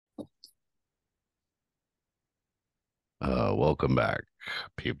Welcome back,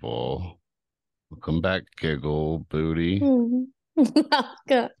 people. Welcome back, Giggle Booty. Mhm.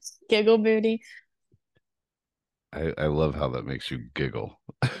 Giggle booty. I love how that makes you giggle.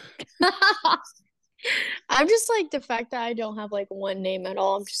 I'm just like the fact that I don't have like one name at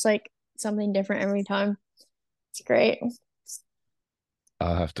all. I'm just like something different every time. It's great.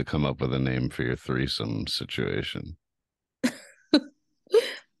 I'll have to come up with a name for your threesome situation.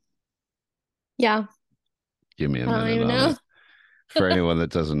 Yeah, Give me a I don't minute even on know. it. For anyone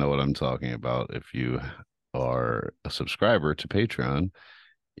that doesn't know what I'm talking about, if you are a subscriber to Patreon,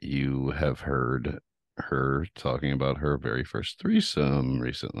 you have heard her talking about her very first threesome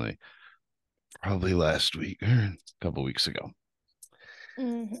recently, probably last week or a couple weeks ago.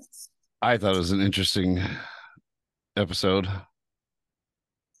 Mhm. I thought it was an interesting episode.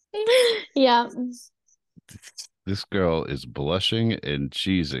 Yeah. This girl is blushing and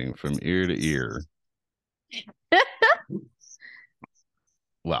cheesing from ear to ear.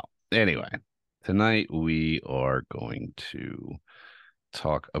 Well, anyway, tonight we are going to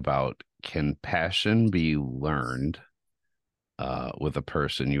talk about, can passion be learned with a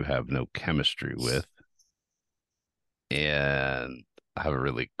person you have no chemistry with? And I have a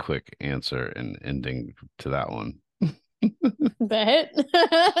really quick answer and ending to that one. Bet.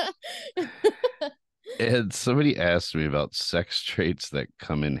 And somebody asked me about sex traits that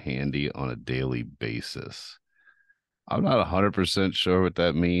come in handy on a daily basis. I'm not 100% sure what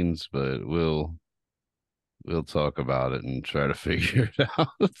that means, but we'll talk about it and try to figure it out.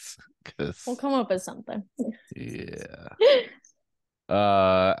 We'll Because come up with something. yeah,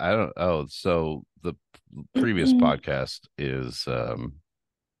 I don't. Oh, so the previous podcast is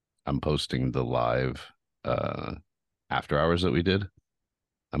I'm posting the live uh after hours that we did.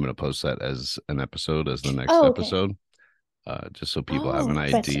 I'm gonna post that as an episode as the next Oh, okay. episode. Just so people have an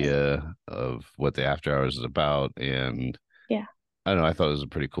Oh, gotcha. idea of what the after hours is about. And Yeah. I don't know, I thought it was a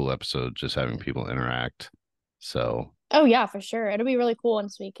pretty cool episode, just having people interact. So Oh, yeah, for sure. It'll be really cool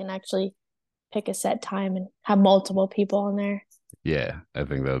once we can actually pick a set time and have multiple people on there. yeah, I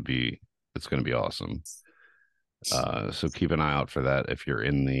think it's going to be awesome. So keep an eye out for that if you're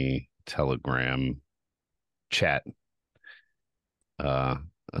in the Telegram chat. Uh,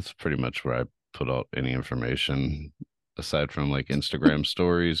 that's pretty much where I put out any information aside from like Instagram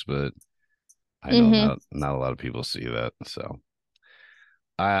stories, but I know Mm-hmm. not a lot of people see that. So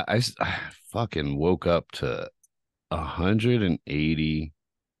I fucking woke up to 180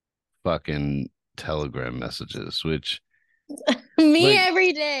 fucking Telegram messages, which Me like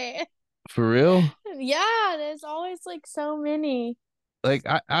every day. for real, Yeah, there's always like so many. like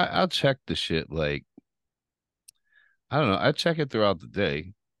I'll check the shit like I don't know. I check it throughout the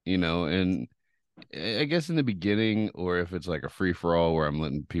day, and I guess in the beginning, or if it's like a free for all where I'm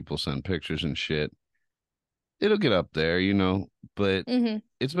letting people send pictures and shit, it'll get up there. But Hmm.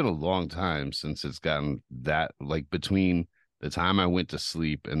 it's been a long time since it's gotten that, like, between the time I went to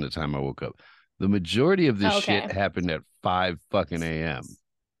sleep and the time I woke up. The majority of this shit Okay. happened at 5 fucking AM.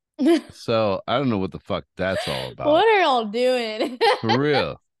 So I don't know what the fuck that's all about. What are y'all doing? For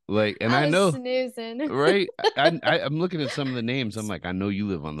real. Like, and I I was know, snoozing. right? I'm looking at some of the names. I'm like, I know you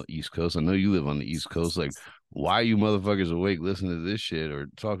live on the East Coast. I know you live on the East Coast. Like, why are you motherfuckers awake listening to this shit or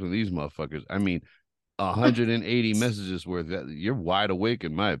talking to these motherfuckers? I mean, 180 messages worth. That you're wide awake,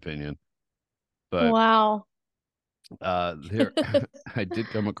 in my opinion. But Wow. there, I did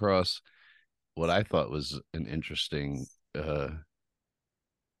come across what I thought was an interesting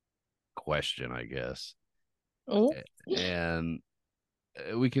question, I guess, Oh. and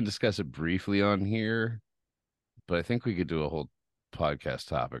we can discuss it briefly on here, but I think we could do a whole podcast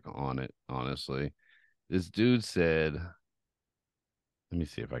topic on it, honestly. This dude said, let me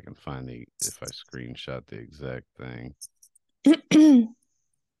see if I can find if I screenshot the exact thing.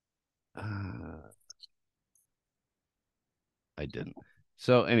 Uh, I didn't.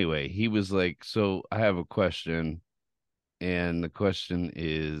 So anyway, he was like, so I have a question, and the question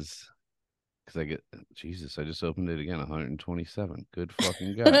is, because Jesus, I just opened it again, 127. Good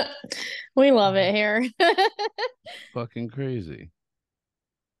fucking God. We love it here. Fucking crazy.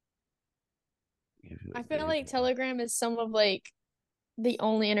 I feel like Telegram is some of like the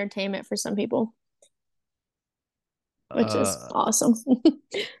only entertainment for some people, which is Uh, awesome.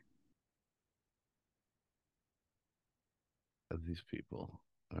 these people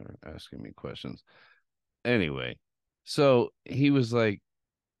are asking me questions. Anyway, so he was like,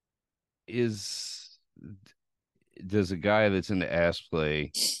 is does a guy that's into ass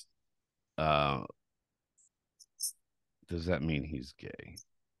play, uh, does that mean he's gay?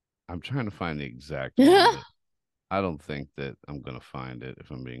 I'm trying to find the exact one, but I don't think that I'm gonna find it if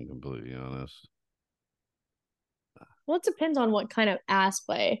I'm being completely honest. Well, it depends on what kind of ass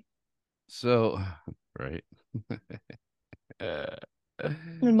play, So, right. Uh,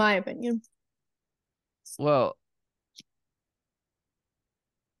 in my opinion. well,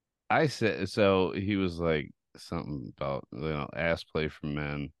 I said so. He was like something about ass play for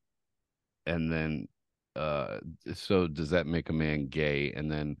men, and then uh, so does that make a man gay?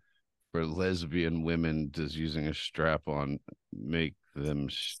 And then for lesbian women, does using a strap on make them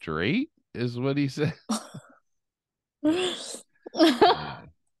straight? Is what he said.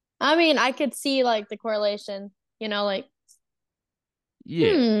 I mean, I could see like the correlation, like,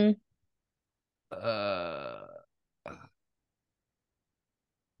 Yeah. hmm. Uh,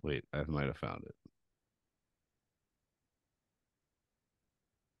 wait, I might have found it.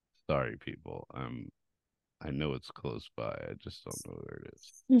 Sorry, people. I know it's close by. I just don't know where it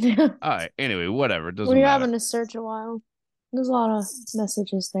is. All right. Anyway, whatever. It When doesn't you're matter. having to search a while, there's a lot of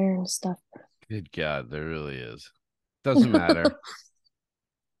messages there and stuff. Good God, there really is. Doesn't matter.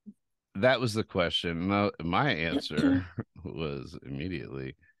 That was the question. No, my answer was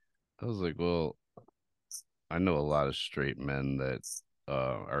immediately. I was like, well, I know a lot of straight men that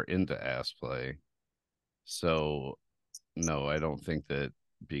are into ass play. So no, I don't think that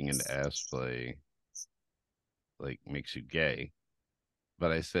being into ass play like makes you gay.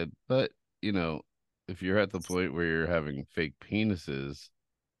 But I said, but you know, if you're at the point where you're having fake penises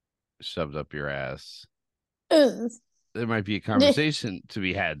shoved up your ass, there might be a conversation to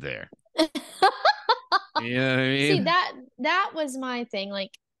be had there. You know what I See, mean? that was my thing.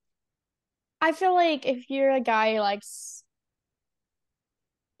 Like, I feel like if you're a guy who likes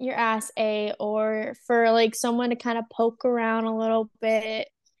your ass A, or for like someone to kind of poke around a little bit,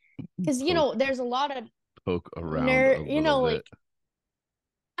 because Poke there's a lot of poke around a nerd, little like, bit.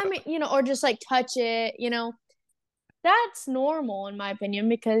 I mean, or just like touch it, that's normal in my opinion,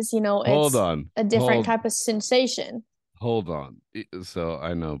 because Hold it's on. a different type of sensation. Hold on. So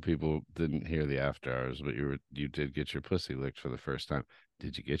I know people didn't hear the after hours, but you did get your pussy licked for the first time.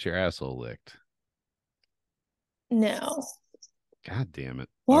 Did you get your asshole licked? No. God damn it.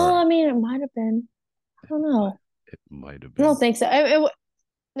 All Well, I right. mean, it might have been. I don't know. It might have I don't been. think so.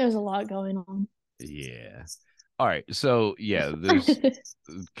 There's a lot going on. Yeah. All right. So yeah, there's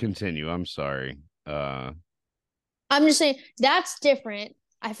continue. I'm sorry. I'm just saying that's different.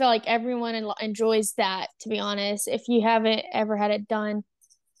 I feel like everyone enjoys that, to be honest. If you haven't ever had it done,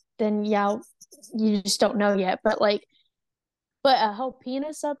 then yeah, you just don't know yet. But a whole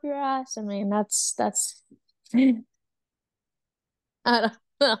penis up your ass, I mean, that's I don't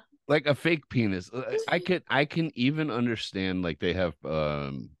know. like a fake penis. I can even understand like they have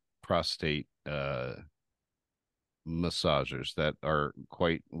prostate massagers that are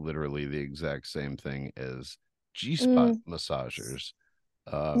quite literally the exact same thing as G-spot Mm, massagers.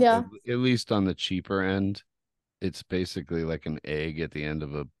 yeah. At least on the cheaper end, it's basically like an egg at the end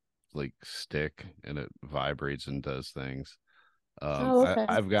of a like stick, and it vibrates and does things. Oh, okay.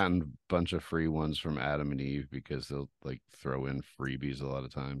 I've gotten a bunch of free ones from Adam and Eve because they'll like throw in freebies a lot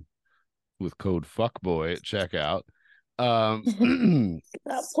of time with code fuckboy at checkout.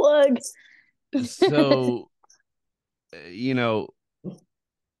 That plug. So you know,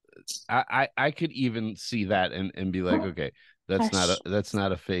 I could even see that and be like, okay, Hush. that's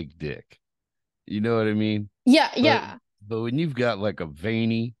not a fake dick. You know what I mean? Yeah, But yeah. but when you've got like a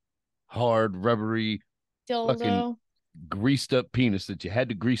veiny, hard, rubbery, fucking Dildo. greased up penis that you had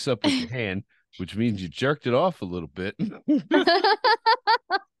to grease up with your hand, which means you jerked it off a little bit, and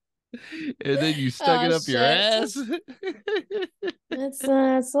then you stuck it Oh up your shit. ass. It's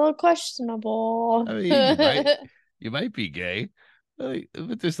a little questionable. I mean, I you might be gay, but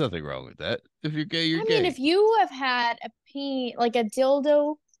there's nothing wrong with that. If you're gay, you're mean, gay. if you have had like a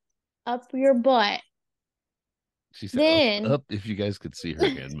dildo up your butt, She said up, then up. If you guys could see her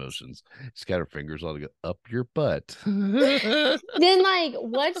hand motions, she's got her fingers all together up your butt. I, like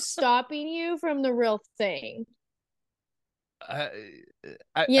what's stopping you from the real thing? I,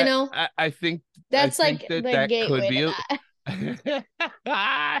 You know? I think That's like that the that could gateway to be a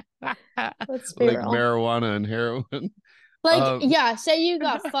that. Let's be like real. marijuana and heroin. Like, Um, yeah, say you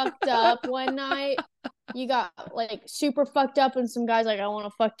got fucked up one night, you got like super fucked up, and some guy's like, I want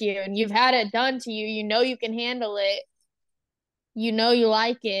to fuck you, and you've had it done to you, you can handle it, you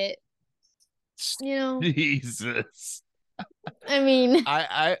like it, you know. Jesus. I mean,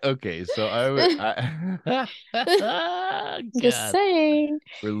 Okay, so I would just God, saying.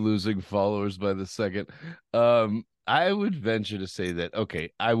 we're losing followers by the second. I would venture to say that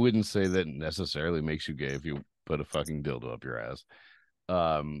okay, I wouldn't say that necessarily makes you gay if you put a fucking dildo up your ass.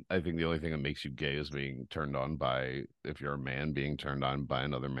 I think the only thing that makes you gay is being turned on by, if you're a man, being turned on by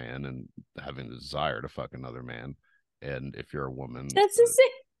another man and having the desire to fuck another man. And if you're a woman, That's the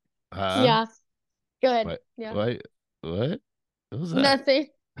same. huh? Yeah. Go ahead. What? Yeah. What? What was that? Nothing.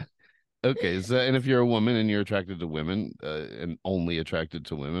 Okay, so and if you're a woman and you're attracted to women, and only attracted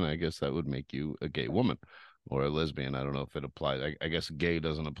to women, I guess that would make you a gay woman or a lesbian. I don't know if it applies. I guess gay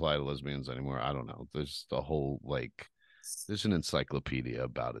doesn't apply to lesbians anymore. I don't know. There's a whole like there's an encyclopedia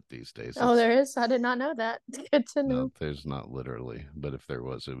about it these days. Oh, there is. I did not know that. Good to No, know. there's not literally, but if there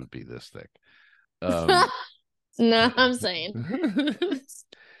was, it would be this thick. Um, No, I'm saying.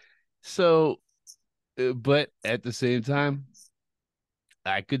 so, but at the same time,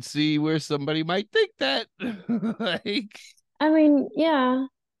 I could see where somebody might think that, like I mean, yeah.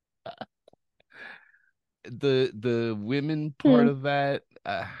 the women part Hmm. of that.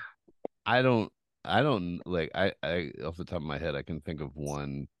 I don't, I don't like. I off the top of my head, I can think of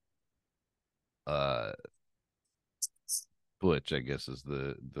one. Uh, Butch, I guess, is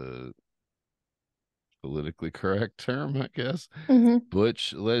the politically correct term, I guess. Hmm.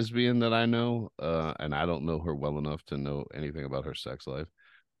 Butch lesbian that I know, and I don't know her well enough to know anything about her sex life,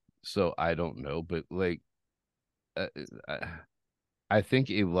 so I don't know. But like, uh, I, I think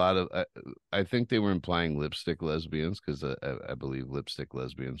a lot of, I think they were implying lipstick lesbians because I believe lipstick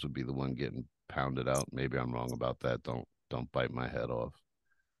lesbians would be the one getting pounded out. Maybe I'm wrong about that. Don't bite my head off.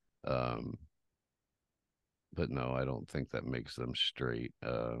 Um, but no, I don't think that makes them straight.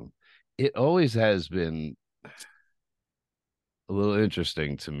 It always has been a little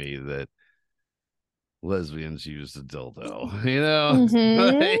interesting to me that lesbians use the dildo, you know? Hmm.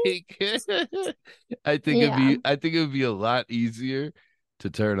 Like Yeah. I think it would be a lot easier to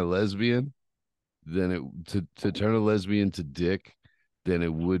turn a lesbian than it to turn a lesbian to dick than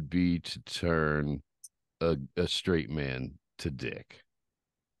it would be to turn a straight man to dick.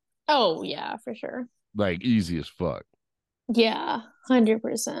 Oh, yeah, for sure. Like easy as fuck. Yeah,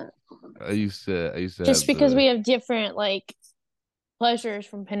 100%. I used to Just have because the we have different like pleasures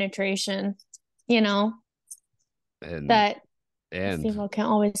from penetration, you know, and that a and female can't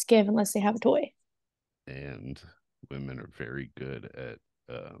always give unless they have a toy. and women are very good at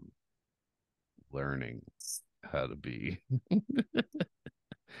learning how to be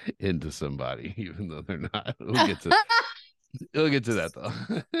into somebody, even though they're not. We'll get to that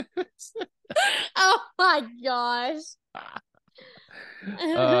though. Oh my gosh.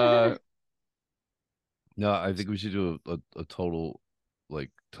 uh no, I think we should do a total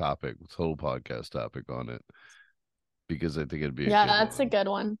like topic, total podcast topic on it because I think it'd be a Yeah, good that's a one. good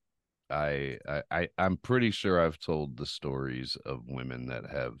one. I'm pretty sure I've told the stories of women that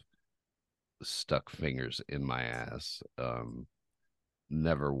have stuck fingers in my ass.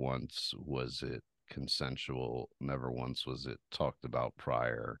 Never once was it consensual. Never once was it talked about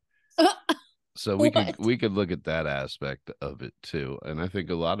prior. So What? we could look at that aspect of it too. And I think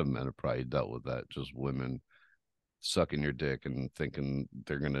a lot of men have probably dealt with that. Just women sucking your dick and thinking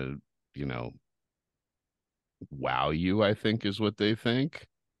they're gonna, you know, wow you, I think is what they think.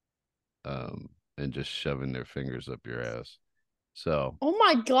 And just shoving their fingers up your ass. So Oh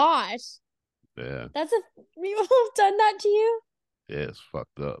my gosh. yeah, That's a people have done that to you? yeah, it's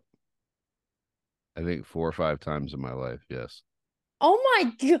fucked up. I think 4 or 5 times in my life, yes. Oh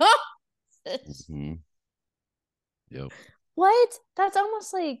my gosh. Mm-hmm. Yep. What? That's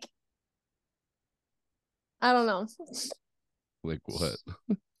almost like I don't know. Like what?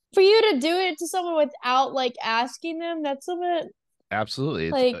 For you to do it to someone without like asking them, that's a bit Absolutely.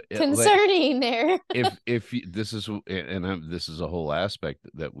 It's like like concerning there. if this is and this is a whole aspect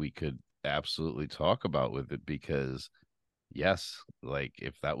that we could absolutely talk about with it because yes, like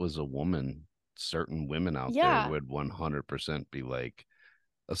if that was a woman, certain women out there Yeah. would 100% be like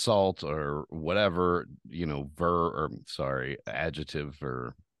assault or whatever, you know, adjective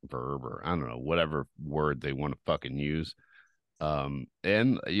or verb or I don't know, whatever word they want to fucking use.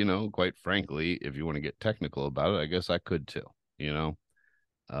 And you know, quite frankly, if you want to get technical about it, I guess I could too, you know.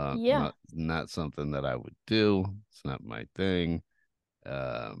 Yeah. Not something that I would do. It's not my thing.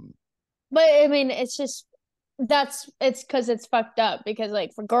 Um, But I mean, it's just it's because it's fucked up because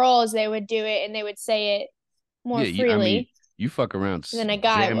like for girls they would do it and they would say it more yeah, I mean, freely you fuck around, than a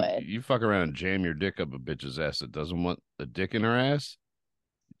guy would. you fuck around, and jam your dick up a bitch's ass that doesn't want a dick in her ass.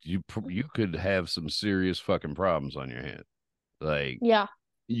 You could have some serious fucking problems on your hand, like Yeah.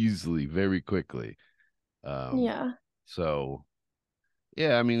 easily, very quickly. Um, Yeah. so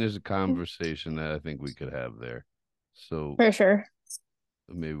yeah, I mean, there's a conversation that I think we could have there. So For sure.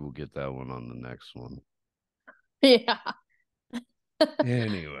 maybe we'll get that one on the next one. Yeah.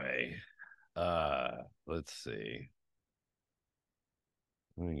 Anyway, let's see.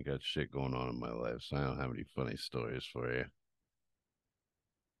 I ain't got shit going on in my life, so I don't have any funny stories for you.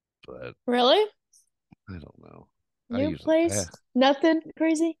 But Really? I don't know. I New usually, place? Nothing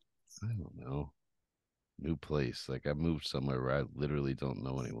crazy? I don't know. New place. Like I moved somewhere where I literally don't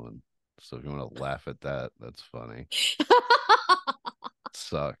know anyone. So if you want to laugh at that, that's funny.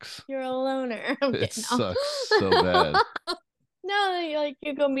 Sucks. You're a loner. I'm It kidding. No. sucks so bad. No, like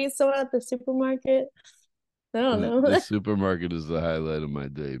you go meet someone at the supermarket. I don't The know. supermarket is the highlight of my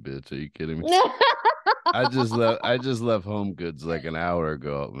day, bitch. Are you kidding me? I just left Home Goods like an hour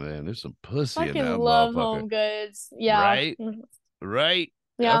ago. Man, there's some pussy in Fucking that love motherfucker. Home Goods. Yeah. Right? Right?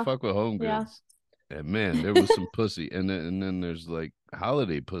 I Yeah. fuck with Home Yeah. Goods. And man, there was some pussy. And then there's like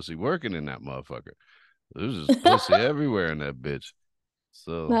holiday pussy working in that motherfucker. There's just pussy everywhere in that bitch.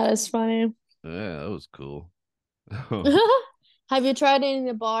 So That is funny. yeah, that was cool. Have you tried any of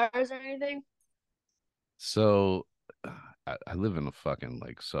the bars or anything? So I live in a fucking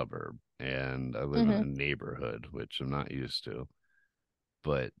like suburb and I live in a Mm-hmm. neighborhood, which I'm not used to.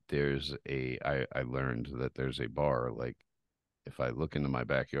 But I learned that there's a bar, like if I look into my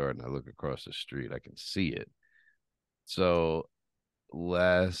backyard and I look across the street, I can see it. So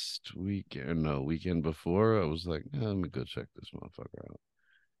last week or no, weekend before, I was like, let me go check this motherfucker out.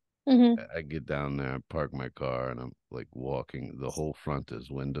 Mm-hmm. I get down there, I park my car, and I'm like walking. The whole front is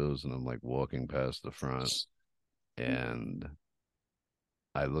windows, and I'm like walking past the front, and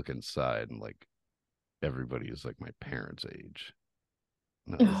I look inside, and like everybody is like my parents' age.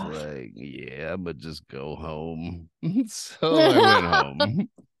 And I was like, yeah, but just go home. So I went home.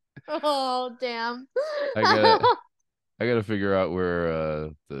 Oh, damn. I gotta I gotta figure out where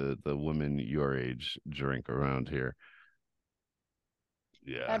the women your age drink around here.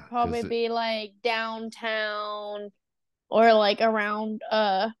 Yeah, That'd because probably be like downtown or like around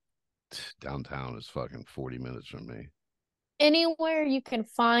downtown is fucking 40 minutes from me. anywhere you can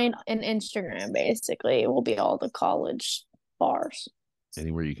find an Instagram, basically. It will be all the college bars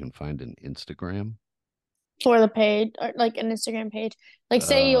Anywhere you can find an Instagram. for the page or like an Instagram page. Like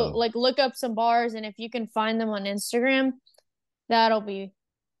say you Oh, like look up some bars and if you can find them on Instagram, that'll be that's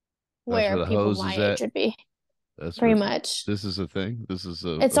where where the people hose my is age at. would be, That's pretty where much. this is a thing. This is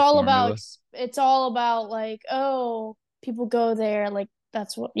It's a all about formula. it's all about like, oh, people go there, like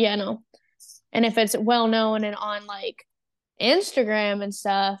that's what yeah, no. And if it's well known and on like Instagram and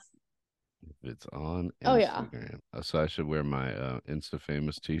stuff, It's on oh yeah. Instagram. So I should wear my Insta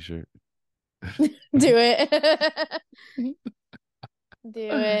famous t-shirt. Do it. Do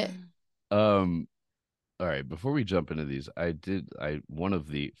it. um all right, before we jump into these, I one of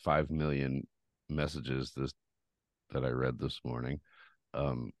the 5 million messages this that I read this morning.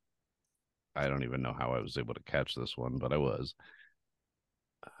 Um I don't even know how I was able to catch this one, but I was.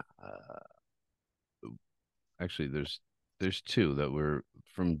 Uh, actually there's two that were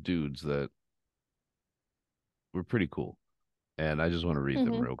from dudes that were pretty cool. And I just want to read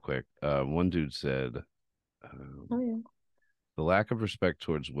them Mm-hmm. real quick. One dude said, Oh um, yeah. "The lack of respect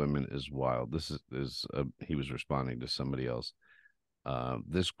towards women is wild." This is he was responding to somebody else.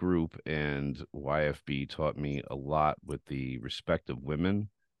 This group and YFB taught me a lot with the respect of women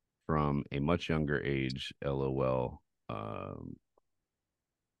from a much younger age. LOL.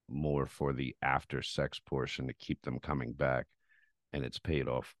 More for the after sex portion to keep them coming back, and it's paid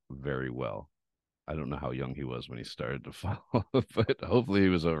off very well. I don't know how young he was when he started to follow, but hopefully he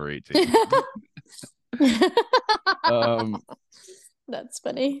was over 18. um, That's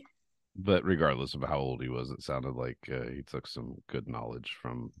funny. but regardless of how old he was, it sounded like he took some good knowledge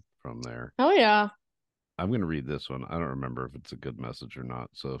from there. Oh yeah. I'm going to read this one. I don't remember if it's a good message or not.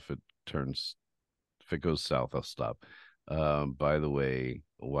 So if it goes south, I'll stop. By the way,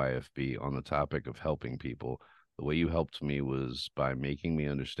 YFB, on the topic of helping people, the way you helped me was by making me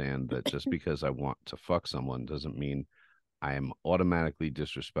understand that just because I want to fuck someone doesn't mean I am automatically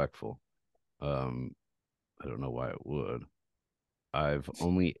disrespectful. Um, I don't know why it would. I've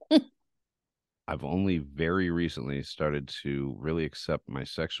only I've only very recently started to really accept my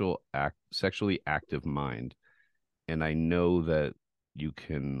sexually active mind, and I know that you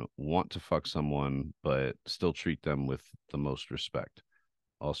can want to fuck someone but still treat them with the most respect.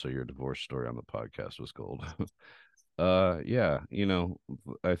 Also, your divorce story on the podcast was gold. Yeah,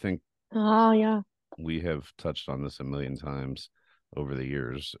 I think Oh yeah. we have touched on this a million times over the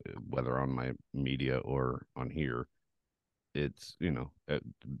years, whether on my media or on here. It's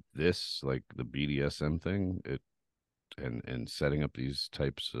this like the BDSM thing, it and setting up these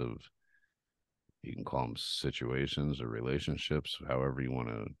types of, you can call them situations or relationships, however you want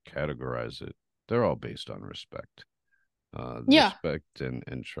to categorize it. They're all based on respect. Yeah. Respect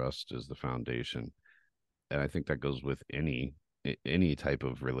and trust is the foundation, and I think that goes with any any type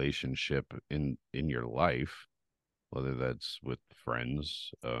of relationship in your life, whether that's with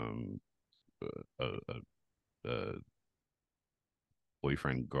friends, a, a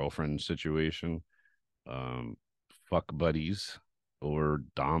boyfriend girlfriend situation, um, fuck buddies, or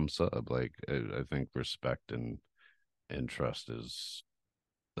dom sub. Like I think respect and trust is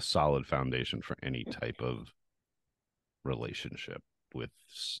a solid foundation for any type of relationship with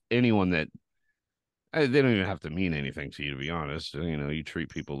anyone that they don't even have to mean anything to you, to be honest. You treat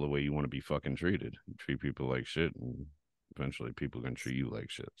people the way you want to be fucking treated. You treat people like shit, and eventually people can treat you like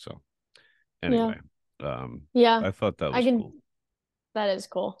shit. So Yeah. anyway, Yeah. I thought that I was can cool. that is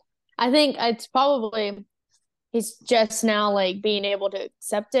cool. I think it's probably he's just now like being able to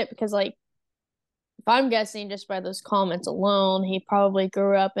accept it because like if I'm guessing just by those comments alone, he probably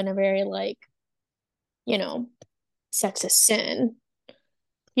grew up in a very like, you know, sexist sin,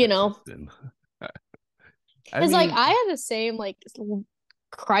 you know. I It's like mean, I had the same like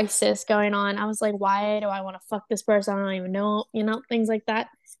crisis going on. I was like, why do I want to fuck this person? I don't even know, things like that.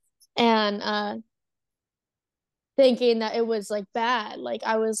 And thinking that it was like bad. Like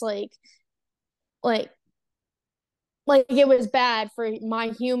I was like like it was bad for my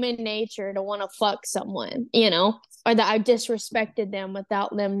human nature to want to fuck someone, or that I disrespected them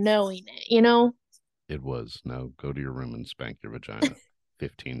without them knowing it. it was. Now go to your room and spank your vagina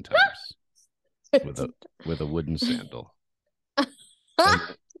 15 times with a wooden sandal. And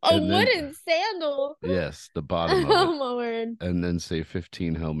A and then wooden sandal. yes, the bottom of it. Oh my word. And then say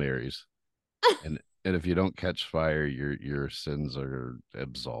 15 Hail Marys. And if you don't catch fire, your sins are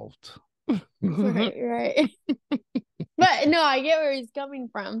absolved. Right, right. But no, I get where he's coming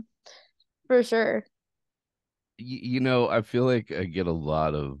from for sure. I feel like I get a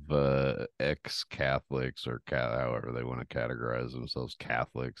lot of ex-Catholics or however they want to categorize themselves,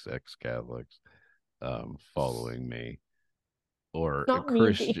 Catholics, ex-Catholics, following me, or a Not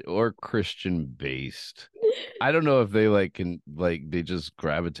me. Christian based. I don't know if they they just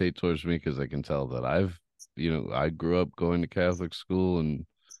gravitate towards me because I can tell that I grew up going to Catholic school and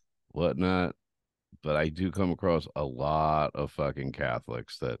whatnot, but I do come across a lot of fucking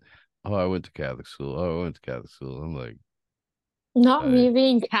Catholics that, oh, I went to Catholic school. Oh, I went to Catholic school. I'm like, Not I me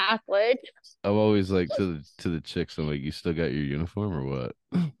being Catholic. I'm always like to the chicks. I'm like, you still got your uniform or what?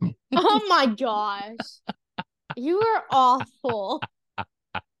 Oh my gosh. You are awful.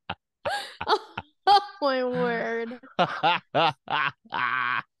 Oh my word.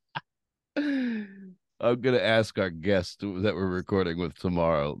 I'm gonna ask our guest that we're recording with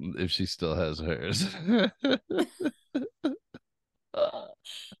tomorrow if she still has hers.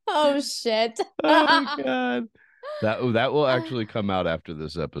 Oh shit. Oh god. That will actually come out after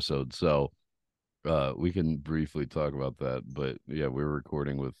this episode, so we can briefly talk about that. But yeah, we're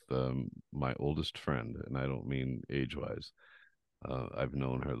recording with my oldest friend, and I don't mean age wise. I've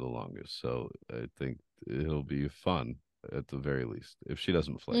known her the longest, so I think it'll be fun at the very least. If she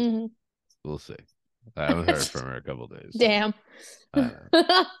doesn't flake, Mhm. we'll see. I haven't heard from her a couple days. So Damn. I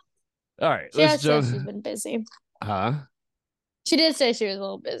know. All right, She let's has said she's jump. been busy. Huh? She did say she was a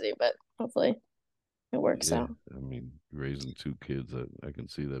little busy, but hopefully it works Yeah, out. I mean, raising two kids, I can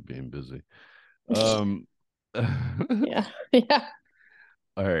see that being busy. Um, all Yeah. Yeah.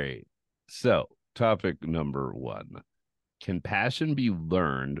 right. So, topic number one: can passion be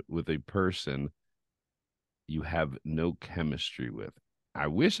learned with a person you have no chemistry with? I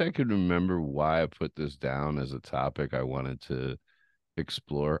wish I could remember why I put this down as a topic I wanted to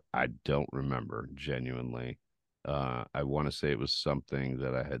explore. I don't remember genuinely. I want to say it was something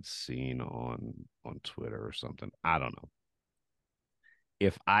that I had seen on Twitter or something. I don't know.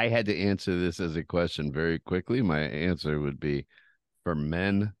 If I had to answer this as a question very quickly, my answer would be for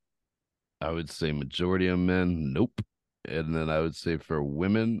men, I would say majority of men, nope. And then I would say for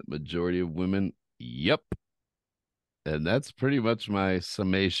women, majority of women, yep. And that's pretty much my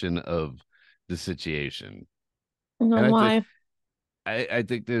summation of the situation. No, And why? I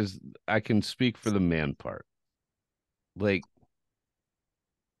think I can speak for the man part. Like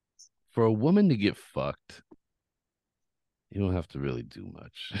for a woman to get fucked, you don't have to really do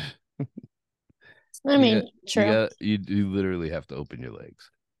much. I mean, true. You literally have to open your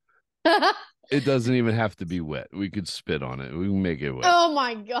legs. It doesn't even have to be wet. We could spit on it. We can make it wet. Oh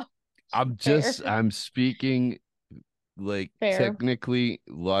my god. Fair. I'm speaking like Fair. technically,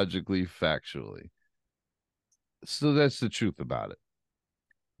 logically, factually. So that's the truth about it.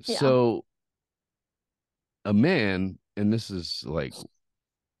 Yeah. So a man, and this is like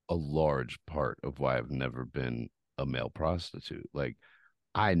a large part of why I've never been a male prostitute. Like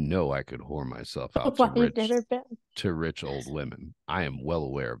I know I could whore myself out Why you've never been. to rich old women. I am well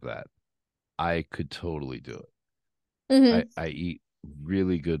aware of that. I could totally do it. Mm-hmm. I eat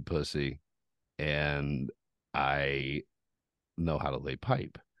really good pussy, and I know how to lay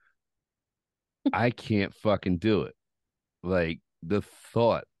pipe. I can't fucking do it. Like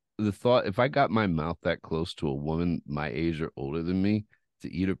thought, the thought, if I got my mouth that close to a woman my age or older than me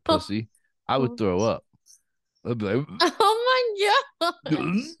to eat her pussy, I would throw up. I'd be like, Oh my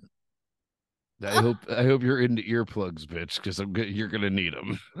gosh. I hope you're into earplugs, bitch, because you're gonna need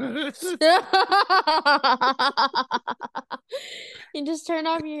them. You just turn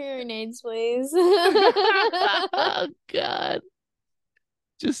off your hearing aids, please. Oh God.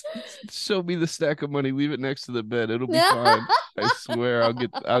 Just show me the stack of money, leave it next to the bed. It'll be fine. I swear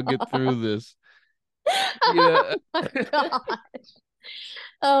I'll get through this. Oh Yeah. my god.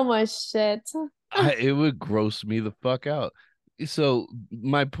 Oh my shit. It would gross me the fuck out. So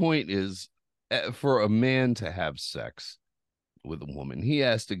my point is, for a man to have sex with a woman, he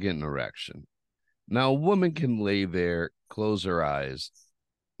has to get an erection. Now, a woman can lay there, close her eyes.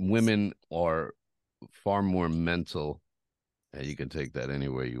 Women are far more mental, and you can take that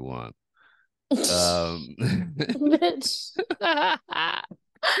anywhere you want. Um, Bitch.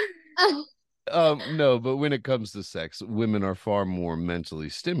 no, but when it comes to sex, women are far more mentally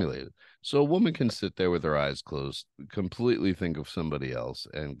stimulated. So a woman can sit there with her eyes closed, completely think of somebody else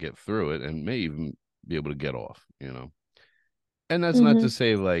and get through it and may even be able to get off, you know. And that's not to Hmm.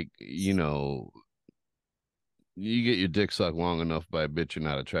 say like, you know, you get your dick sucked long enough by a bitch you're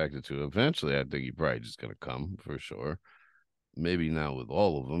not attracted to. Eventually, I think you're probably just gonna come for sure. Maybe not with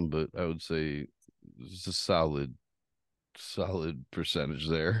all of them, but I would say it's a solid percentage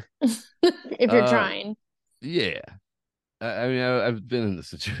there. If you're Uh, trying. yeah. I mean, I've been in the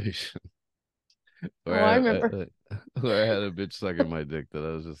situation Oh, I where remember. where I had a bitch sucking my dick that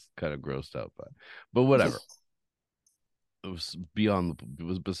I was just kind of grossed out by. But whatever. It was beyond it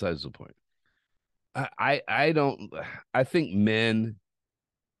was besides the point. I don't I think men,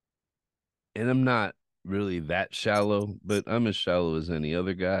 and I'm not really that shallow, but I'm as shallow as any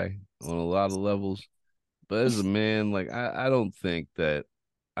other guy on a lot of levels. But as a man, like I don't think that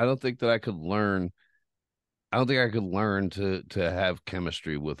I could learn. I don't think I could learn to have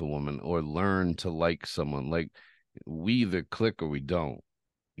chemistry with a woman or learn to like someone. Like we either click or we don't,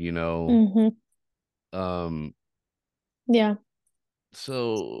 you know. Hmm. Um, Yeah.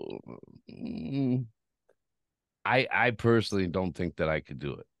 so mm, I personally don't think that I could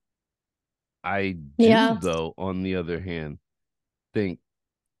do it. I do Yeah. though, on the other hand, think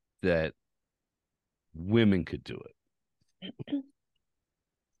that women could do it.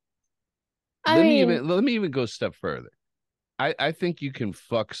 I mean, Let me even go a step further. I think you can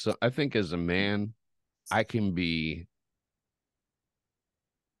fuck some I think as a man, I can be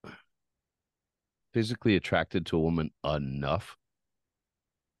physically attracted to a woman enough,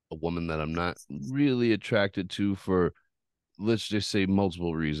 a woman that I'm not really attracted to for, let's just say,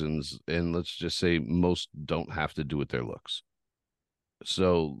 multiple reasons, and let's just say most don't have to do with their looks.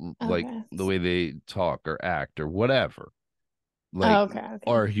 So like okay. the way they talk or act or whatever, like, Okay, okay.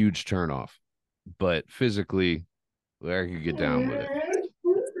 are a huge turnoff. But physically, I could get down with it.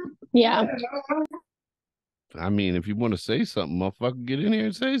 Yeah. I mean, if you want to say something, motherfucker, get in here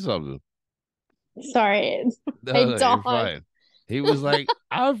and say something. Sorry. No, My no, you're dog fine. He was like,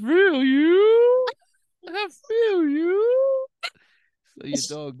 I feel you. I feel you. So your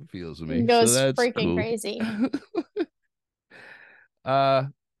dog feels me. So goes that's freaking cool. crazy. uh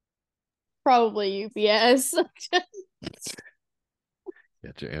Probably UPS.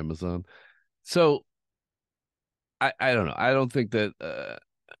 Got your Amazon. So I don't know. I don't think that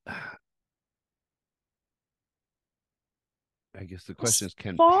I guess the question As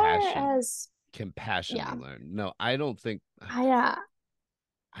is, far as can passion be yeah. learned? No, I don't think I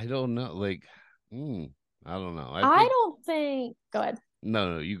I don't know. Like, I don't know. I I think don't think go ahead.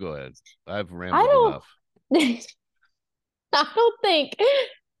 no, you go ahead. I've I rambled don't enough. I don't think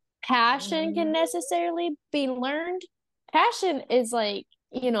passion can necessarily be learned. Passion is like,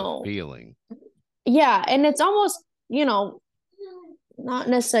 It's a feeling. yeah, and it's almost, not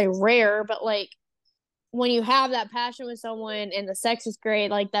necessarily rare, but like when you have that passion with someone and the sex is great,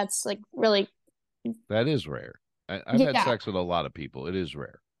 like that's like really, That is rare. I've had yeah, sex with a lot of people. It is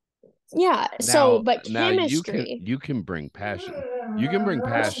rare. yeah. So, Now, but you chemistry, can bring passion. You can bring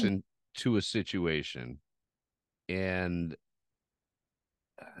passion to a situation and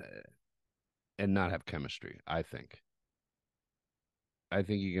not have chemistry. I think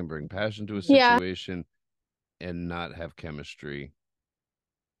you can bring passion to a yeah, situation and not have chemistry,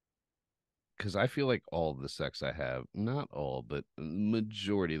 because I feel like all the sex I have, not all, but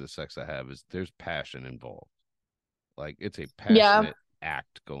majority of the sex I have is there's passion involved. Like it's a yeah, passionate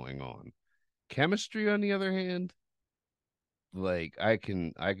act going on. Chemistry, on the other hand, like I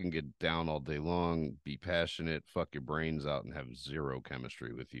can get down all day long, be passionate, fuck your brains out, and have zero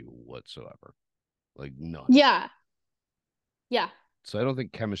chemistry with you whatsoever. Like none. Yeah. Yeah. So I don't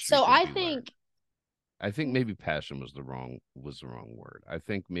think chemistry So can I be learned. think I think maybe passion was the wrong word. I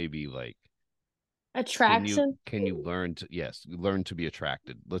think maybe like attraction. can you learn to, yes, learn to be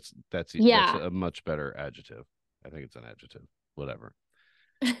attracted. That's Yeah. a much better adjective. I think it's an adjective. Whatever.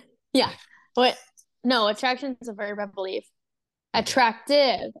 Yeah. But no, attraction is a verb, I believe. Okay.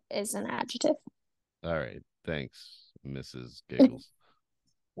 Attractive is an adjective. All right. Thanks, Mrs. Giggles.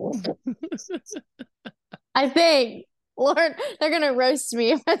 I think. Lord, they're gonna roast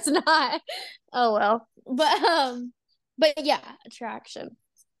me if it's not. Oh well. But yeah, attraction.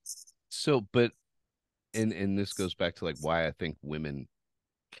 So, but and this goes back to like why I think women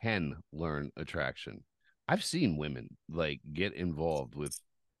can learn attraction. I've seen women like get involved with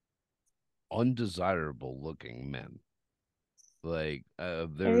undesirable looking men. Like Very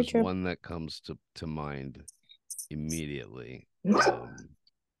there's true. one that comes to mind immediately.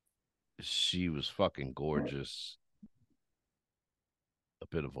 She was fucking gorgeous, a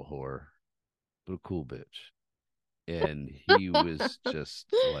bit of a whore, but a cool bitch. And he was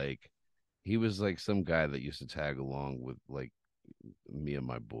like some guy that used to tag along with like me and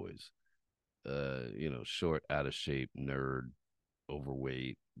my boys. Short, out of shape, nerd,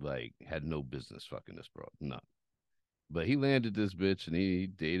 overweight, like had no business fucking this bro. None. But he landed this bitch and he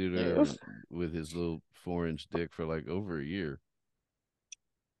dated her with his little 4-inch dick for like over a year.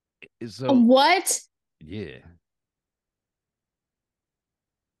 So What? yeah.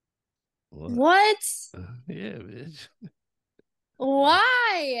 What? What? Yeah, bitch.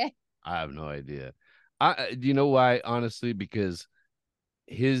 Why? I have no idea. Do you know why? Honestly, because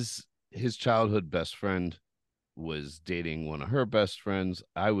his childhood best friend was dating one of her best friends.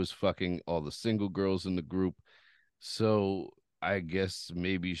 I was fucking all the single girls in the group. So I guess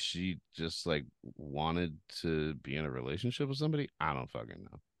maybe she just like wanted to be in a relationship with somebody. I don't fucking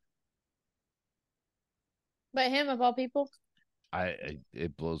know. But him of all people.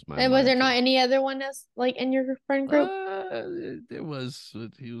 It blows my And was mind there too. not any other one that's like in your friend group? It was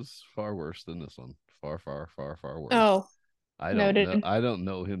he was far worse than this one. Far, far, far, far worse. Oh, noted. I don't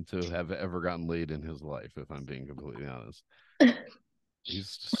know him to have ever gotten laid in his life, if I'm being completely honest. He's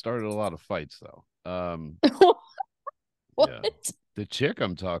started a lot of fights though. Yeah. What? The chick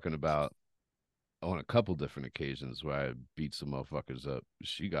I'm talking about on a couple different occasions where I beat some motherfuckers up,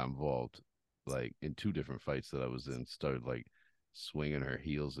 she got involved like in two different fights that I was in, started like swinging her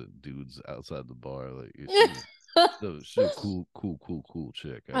heels at dudes outside the bar. Like she's a cool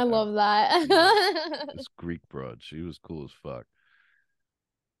chick. I I love yeah, that. this Greek broad, she was cool as fuck.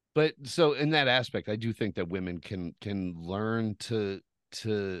 But so in that aspect, I do think that women can learn to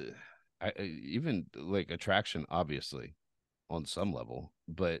even like attraction, obviously, on some level,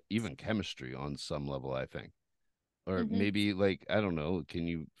 but even chemistry on some level, I think. Or Hmm. maybe like I don't know, can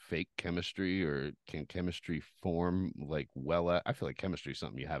you fake chemistry or can chemistry form like I feel like chemistry is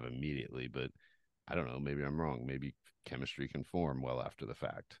something you have immediately, but I don't know, maybe I'm wrong. Maybe chemistry can form well after the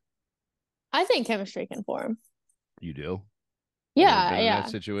fact. I think chemistry can form. You do? You ever Yeah, been in that yeah.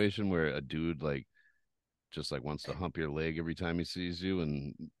 situation where a dude like just like wants to hump your leg every time he sees you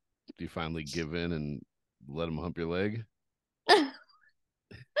and you finally give in and let him hump your leg?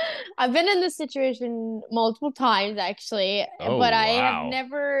 I've been in this situation multiple times actually, Oh but I have wow.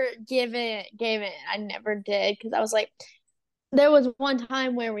 never gave it. I never did because I was like, there was one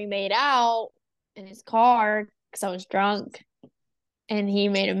time where we made out in his car because I was drunk and he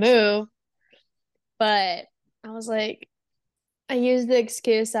made a move, but I was like, I used the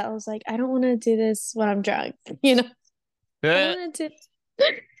excuse that I was like, I don't want to do this when I'm drunk, you know. I don't want to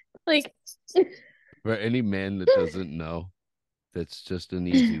like. For any man that doesn't know, that's just an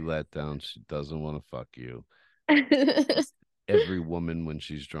easy letdown. She doesn't want to fuck you. Every woman, when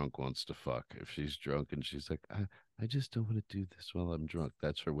she's drunk, wants to fuck. If she's drunk and she's like, I just don't want to do this while I'm drunk,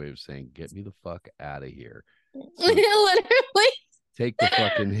 that's her way of saying, get me the fuck out of here. So Literally. take the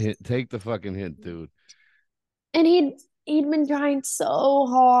fucking hint. Take the fucking hint, dude. And he'd been trying so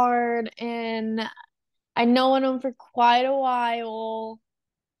hard, and I known him for quite a while,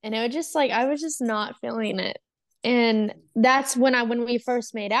 and it was just like I was just not feeling it. And that's when we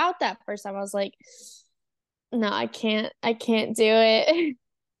first made out that first time, I was like, no, I can't do it.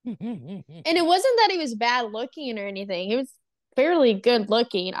 And it wasn't that he was bad looking or anything. He was fairly good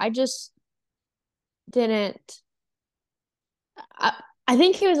looking. I just didn't. I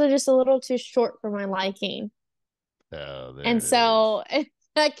think he was just a little too short for my liking. Oh, there And it is. so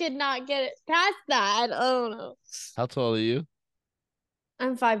I could not get it past that. I don't know. How tall are you?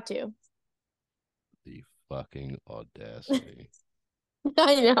 I'm 5'2". The fucking audacity.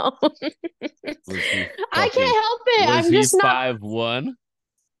 I know. Was he I fucking can't help it. was I'm he just not. 5'1"?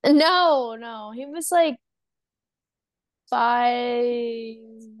 No. He was like 5.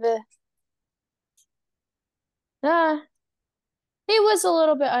 Uh, he was a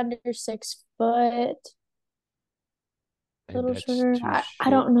little bit under 6 foot. And Little that's shorter. too I short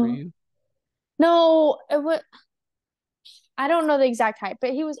don't for know. you? No, it was. I don't know the exact height,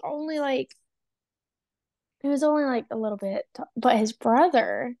 but he was only like a little bit. But his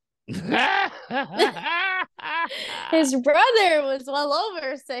brother, his brother was well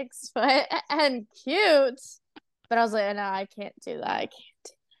over 6 foot and cute. But I was like, no, I can't do that. I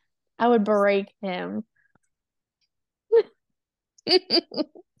can't. I would break him.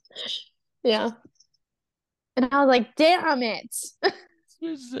 Yeah. And I was like, damn it.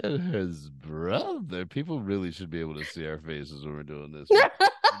 Who said his brother? People really should be able to see our faces when we're doing this.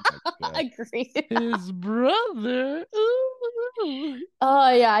 Oh my God. Agree. His brother. Ooh. Oh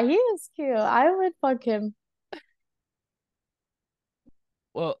yeah, he was cute. I would fuck him.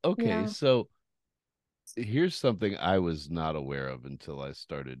 Well, okay, Yeah. so here's something I was not aware of until I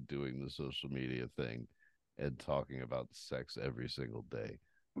started doing the social media thing and talking about sex every single day.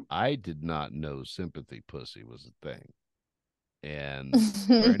 I did not know sympathy pussy was a thing. And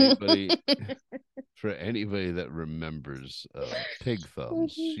for anybody for anybody that remembers Pig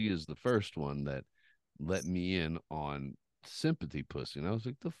Thumbs, she is the first one that let me in on sympathy pussy. And I was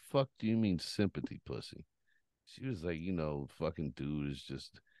like, the fuck do you mean sympathy pussy? She was like, fucking dude is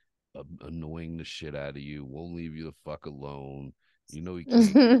just annoying the shit out of you, won't leave you the fuck alone. He can't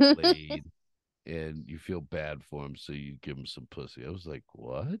get laid, and you feel bad for him, so you give him some pussy. I was like,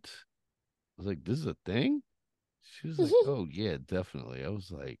 what? I was like, this is a thing? She was like, oh, yeah, definitely. I was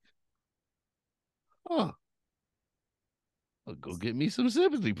like, huh, I'll go get me some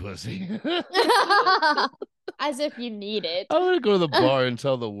sympathy pussy. As if you need it. I'm going to go to the bar and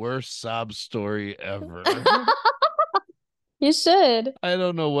tell the worst sob story ever. You should. I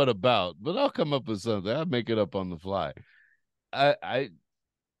don't know what about, but I'll come up with something. I'll make it up on the fly. I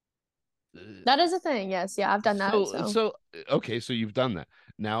That is a thing. Yes. Yeah, I've done that. So okay, so you've done that.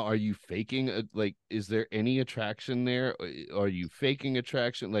 Now, are you faking like, is there any attraction there? Are you faking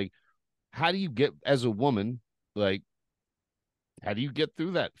attraction? Like, how do you get, as a woman, like, how do you get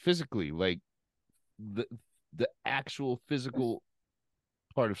through that physically? Like, the actual physical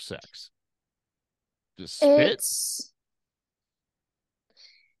part of sex. Just spit. it's,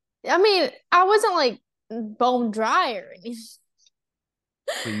 I mean, I wasn't like bone dry or anything.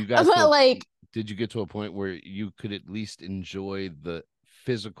 So you got But like, did you get to a point where you could at least enjoy the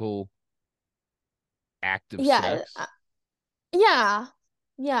physical act of yeah, sex? yeah,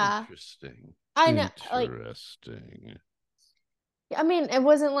 yeah. Interesting. I know. Like, Interesting. I mean, it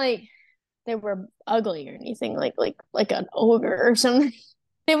wasn't like they were ugly or anything. Like an ogre or something.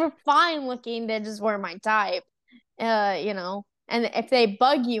 They were fine looking. They just weren't my type. And if they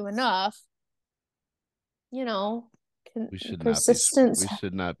bug you enough, you know, We should not be persistence. we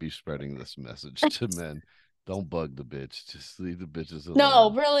should not be spreading this message to men. Don't bug the bitch. Just leave the bitches No,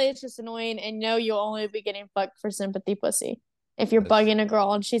 alone. really, it's just annoying. And no, you'll only be getting fucked for sympathy pussy if you're That's bugging a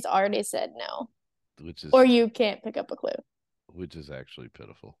girl and she's already said no, which or is you can't pick up a clue. actually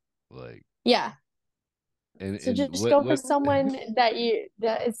pitiful. Like, Yeah. So and just go for what someone that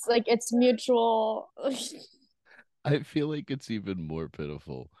it's like it's mutual. I feel like it's even more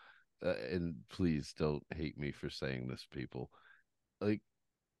pitiful. And please don't hate me for saying this, people. Like,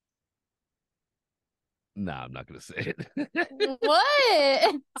 nah, I'm not gonna say it.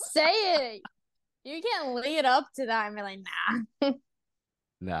 What? Say it. You can't lead up to that and be like, nah.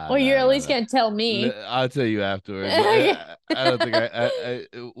 Nah, Well, you're nah, at nah, least nah. gonna tell me. I'll tell you afterwards. Okay. I don't think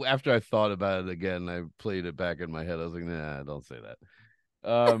after I thought about it again, I played it back in my head. I was like, nah, don't say that.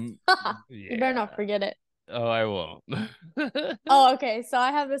 You better Yeah. not forget it. Oh, I won't. Oh, okay. So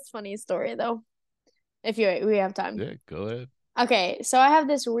I have this funny story though, if we have time. Yeah, go ahead. Okay, so I have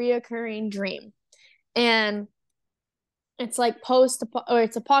this reoccurring dream, and it's like post or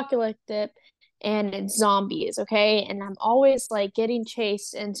it's apocalyptic, and it's zombies. Okay, and I'm always like getting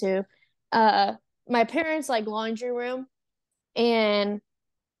chased into uh my parents' like laundry room, and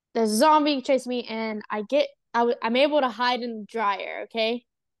the zombie chased me, and I'm able to hide in the dryer. Okay,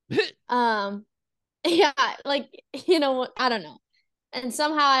 um, yeah, like what, I don't know, and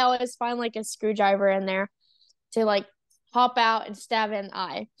somehow I always find like a screwdriver in there to like hop out and stab it in the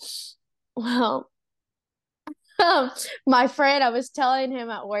eye. Well, my friend, I was telling him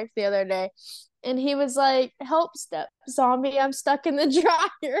at work the other day, and he was like, "Help, step zombie! I'm stuck in the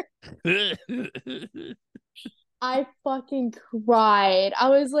dryer." I fucking cried. I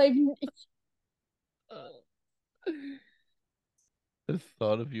was like, The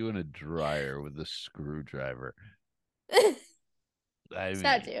thought of you in a dryer with a screwdriver. I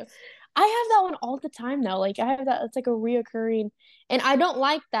That mean, too. I have that one all the time though. Like I have that. It's like a reoccurring, and I don't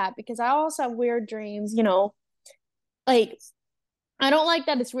like that because I also have weird dreams. Like I don't like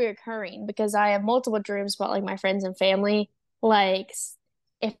that it's reoccurring because I have multiple dreams about like my friends and family, like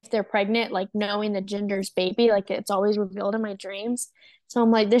if they're pregnant, like knowing the gender's baby, like it's always revealed in my dreams. So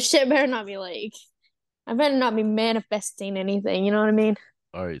I'm like, this shit better not be like, I better not be manifesting anything. You know what I mean?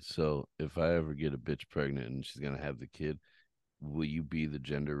 all right. So if I ever get a bitch pregnant and she's gonna have the kid, will you be the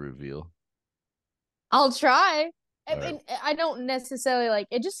gender reveal? I'll try. I All right, mean, I don't necessarily like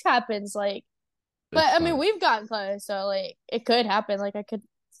it. Just happens, like, but it's I mean, fine. we've gotten close, so like it could happen. Like I could.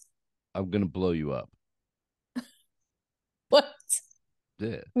 I'm gonna blow you up. What?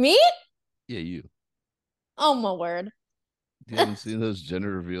 Yeah, Me? yeah, you. Oh my word! You haven't seen those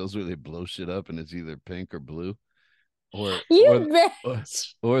gender reveals where they blow shit up and it's either pink or blue, or or You or,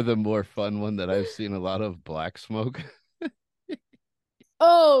 bitch! or the more fun one that I've seen a lot of, black smoke.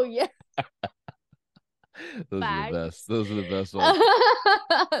 Oh yeah, Those are the best. facts. Those are the best ones.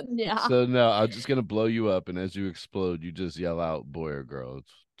 Yeah, So no, I'm just gonna blow you up, and as you explode, you just yell out boy or girl.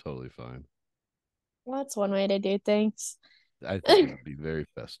 It's totally fine. well, that's one way to do things. I think it would be very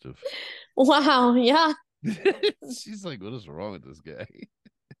festive. Wow, yeah. She's like, what is wrong with this guy?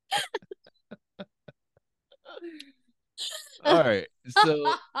 All right.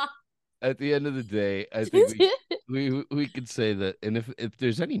 So at the end of the day, I think we could say that, and if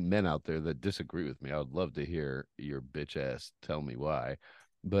there's any men out there that disagree with me, I would love to hear your bitch ass tell me why.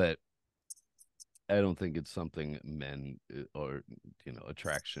 But I don't think it's something men or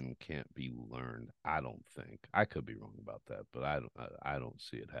attraction can't be learned. I don't think. I could be wrong about that, but I don't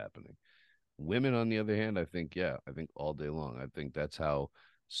see it happening. Women, on the other hand, I think, yeah, I think all day long. I think that's how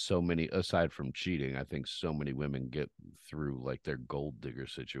so many, aside from cheating, I think so many women get through like their gold digger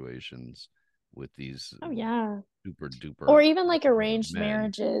situations with these Oh yeah. super duper Or even like popular arranged men.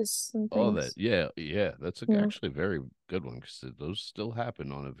 marriages and All that, things. yeah, yeah, that's Yeah. actually a very good one because those still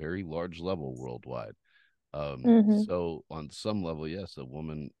happen on a very large level worldwide. Hmm. So on some level, yes, a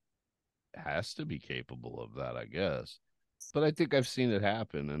woman has to be capable of that, I guess. But I think I've seen it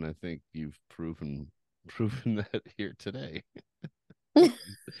happen, and I think you've proven that here today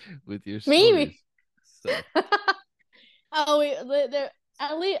with your Maybe. stories. So Oh, there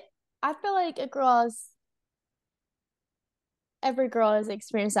at least I feel like every girl has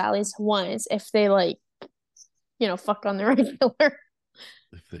experienced that at least once if they like, fuck on the regular.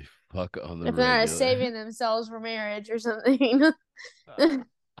 if they fuck on the If they're not regular, saving themselves for marriage or something.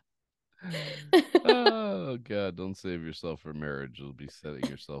 oh god, don't save yourself for marriage. You'll be setting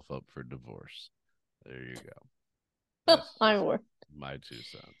yourself up for divorce. There you go. That's I just would. my 2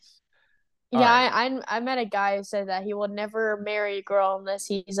 cents. All Yeah, right, I met a guy who said that he will never marry a girl unless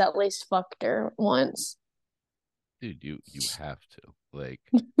he's at least fucked her once. dude, you have to. Like,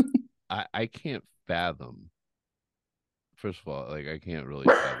 I can't fathom. First of all, like I can't really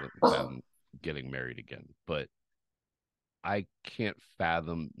fathom getting married again, but I can't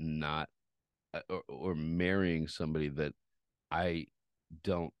fathom not or marrying somebody that I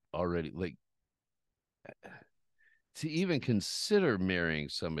don't already like. To even consider marrying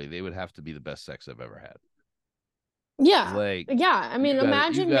somebody, they would have to be the best sex I've ever had. Yeah. Like, Yeah. I mean, you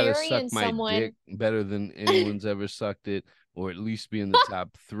imagine gotta suck marrying my someone. dick better than anyone's ever sucked it, or at least be in the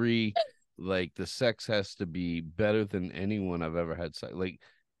top three. Like the sex has to be better than anyone I've ever had sex. Like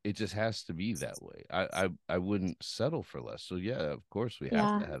it just has to be that way. I wouldn't settle for less. So yeah, of course we have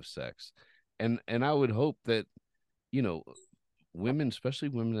Yeah. to have sex. And I would hope that, you know, women, especially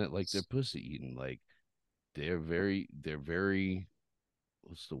women that like their pussy eaten, like they're very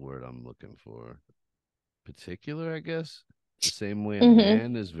what's the word I'm looking for? Particular, I guess. The same way a Hmm.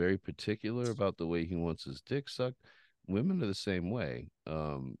 man is very particular about the way he wants his dick sucked, women are the same way.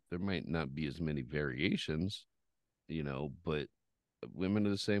 There might not be as many variations, but women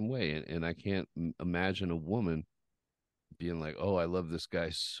are the same way. And I can't imagine a woman being like, oh, I love this guy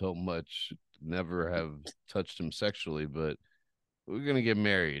so much, never have touched him sexually, but we're going to get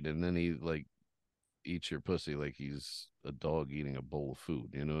married. And then he like eats your pussy like he's a dog eating a bowl of food.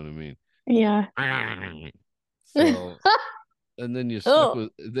 You know what I mean? Yeah. So and then Oh.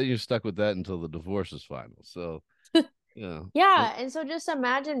 you're stuck with that until the divorce is final. So yeah, Yeah. And so just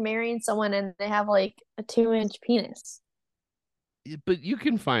imagine marrying someone and they have like a 2-inch penis. but you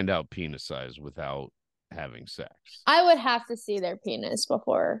can find out penis size without having sex. I would have to see their penis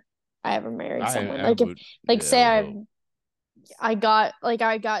before I ever married someone. I Like if would, like yeah, I say would I hope. I got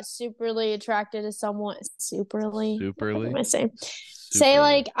superly attracted to someone. Superly, what the fuck am Superly, I saying? Say superly.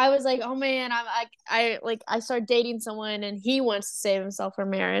 like I was like, oh man, I started dating someone and he wants to save himself for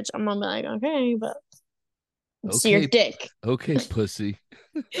marriage. I'm gonna be like, okay, but see your Okay, dick. okay, pussy.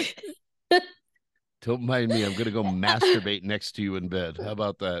 Don't mind me. I'm gonna go masturbate next to you in bed. How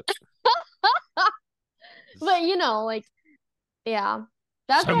about that? But like, yeah,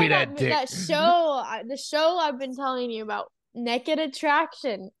 that's Show me why that dick. that show, the show I've been telling you about, Naked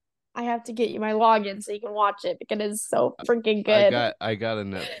Attraction. I have to get you my login so you can watch it because it's so freaking good. I got a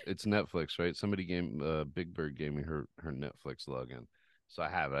net. It's Netflix, right? Somebody gave Big Bird gave me her Netflix login, so I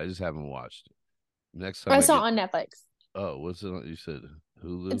have it. I just haven't watched it. Next time I I saw get, it on Netflix. oh, what's it? You said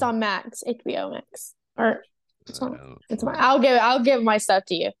It's Hulu? on Max, HBO Max, or it's I on. don't It's my. know. I'll give my stuff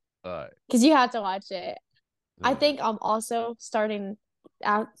to you All right, because you have to watch it. all I right. think I'm also starting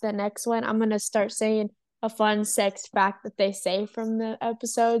out the next one. I'm gonna start saying a fun sex fact that they say from the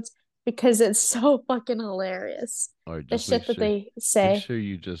episodes because it's so fucking hilarious. All right, The just shit that they say.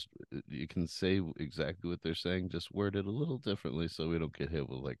 you can say exactly what they're saying. Just word it a little differently so we don't get hit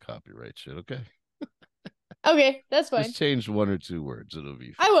with like copyright shit. Okay, Okay, that's fine. just change one or two words. It'll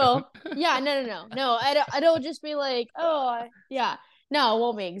be I fine. will. Yeah, no. I don't just be like, oh, yeah. No, it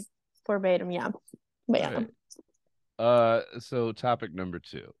won't be verbatim. Yeah, but All yeah. right. So topic number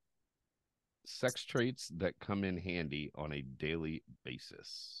two: sex traits that come in handy on a daily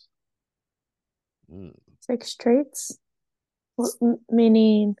basis. Mm. Six traits. What,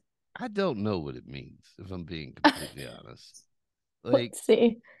 meaning? I don't know what it means, if I'm being completely honest. Like, Let's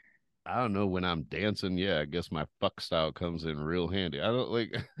see. I don't know when I'm dancing. Yeah, I guess my fuck style comes in real handy. I don't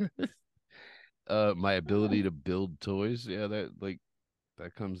like my ability to build toys. Yeah,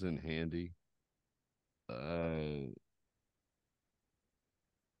 that comes in handy. Uh,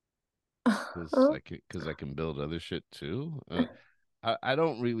 because I can build other shit too. I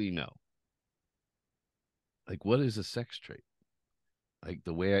don't really know. Like, what is a sex trait? Like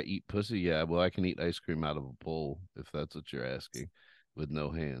the way I eat pussy, yeah. Well, I can eat ice cream out of a bowl if that's what you're asking, with no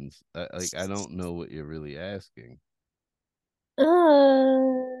hands. I don't know what you're really asking. Uh,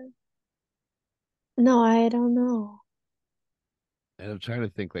 no, I don't know. And I'm trying to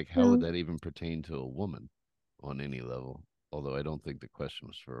think like how would No. that even pertain to a woman on any level? Although I don't think the question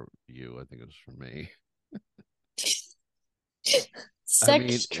was for you. I think it was for me. I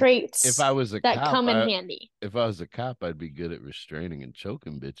mean, Sex if traits I was a that cop, come in handy. if I was a cop, I'd be good at restraining and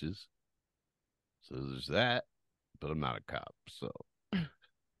choking bitches. So there's that. But I'm not a cop, so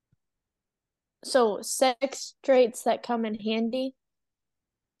So, sex traits that come in handy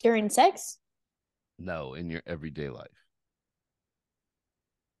during sex? no, in your everyday life.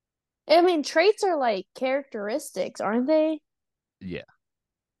 I mean, traits are like characteristics, aren't they? Yeah.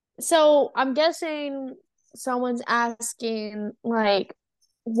 So, I'm guessing someone's asking, like,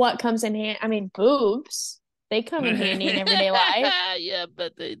 what comes in hand? I mean, boobs. They come in handy in everyday life. Yeah,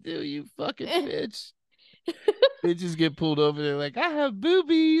 but they do, you fucking bitch. Bitches get pulled over. They're like, I have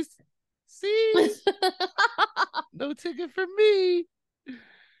boobies. See? No ticket for me.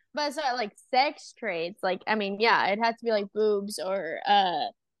 But so like sex traits, like I mean, yeah, it has to be like boobs or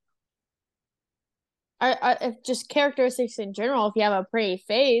if just characteristics in general. If you have a pretty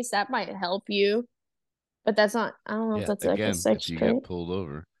face, that might help you. But that's not. I don't know if Yeah, that's like a again, if sex you trait. get pulled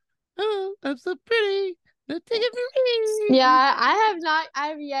over, oh, I'm so pretty. No ticket for Yeah, me. I have not. I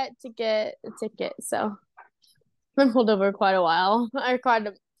have yet to get a ticket, so I've been pulled over quite a while. I quite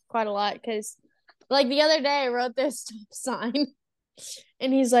a lot because, like the other day, I wrote this stop sign,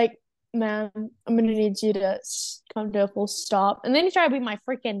 and he's like, "Man, I'm gonna need you to come to a full stop." And then he tried to be my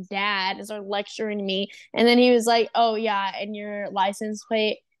freaking dad and started lecturing me. And then he was like, "Oh yeah, and your license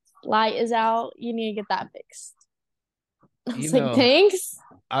plate light is out. You need to get that fixed." I You was like, know, "Thanks."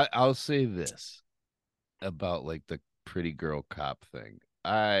 I'll say this about like the pretty girl cop thing.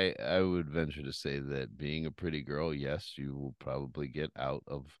 I would venture to say that being a pretty girl, yes, you will probably get out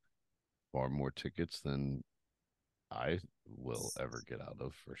of far more tickets than I will ever get out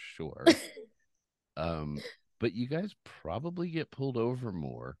of for sure. Um, but you guys probably get pulled over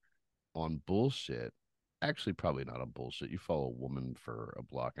more on bullshit. Actually, probably not on bullshit. You follow a woman for a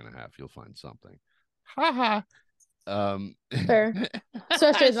block and a half, you'll find something. Ha ha. Fair,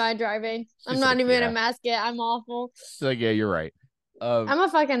 especially with my driving. I'm She's not like, even gonna yeah. mask it. I'm awful. She's like, yeah, you're right. Um, I'm a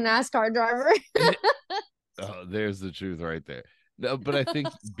fucking NASCAR driver. oh, there's the truth right there. No, but I think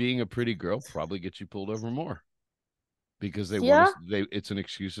being a pretty girl probably gets you pulled over more because they want Yeah, to. It's an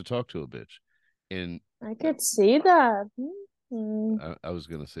excuse to talk to a bitch. And I could see that. Hmm. I was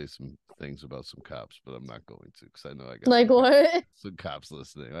gonna say some things about some cops, but I'm not going to because I know I got Like what? some cops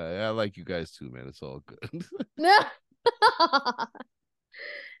listening. I like you guys too, man. It's all good. No.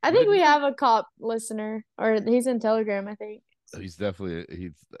 I But think we have a cop listener, or he's in Telegram, I think. he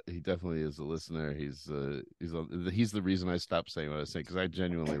definitely is a listener. He's the reason I stopped saying what I was saying because I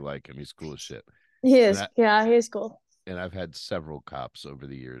genuinely like him. He's cool as shit. He And is. I, Yeah, he is cool. and I've had several cops over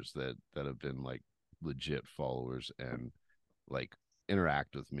the years that have been like legit followers and like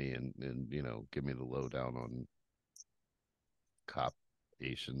interact with me and give me the lowdown on cop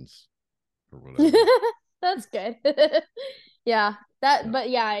Asians or whatever. That's good. Yeah. That Yeah, but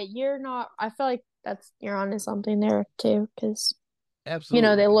yeah, you're not I feel like you're onto something there too, because they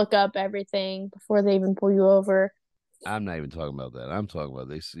absolutely. look up everything before they even pull you over. I'm not even talking about that. I'm talking about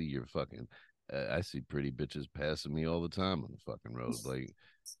they see your fucking. I see pretty bitches passing me all the time on the fucking road. Like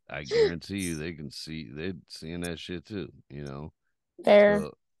I guarantee you, they're seeing that shit too. Fair.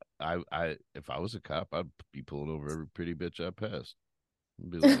 So if I was a cop, I'd be pulling over every pretty bitch I passed.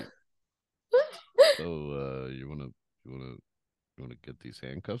 I'd be like, "So, you wanna, you wanna get these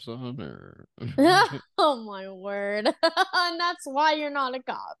handcuffs on, or?" Oh my word. And that's why you're not a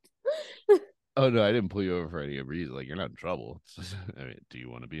cop. Oh no, I didn't pull you over for any reason. Like you're not in trouble. I mean, do you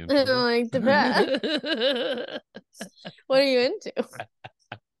want to be in trouble? Like, depend. What are you into?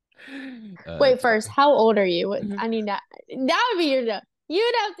 Wait, It's first, how old are you? I need that would be your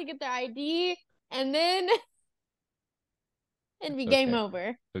you'd have to get their ID and then it'd be game okay.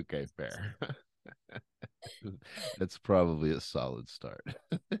 over. Okay, fair. That's probably a solid start.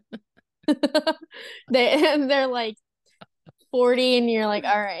 They're like 40 and you're like,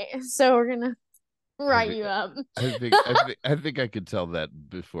 all right, so we're gonna I write think you up. I think I could tell that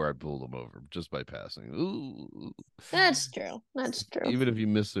before I pulled them over just by passing. Ooh. That's true. That's true. Even if you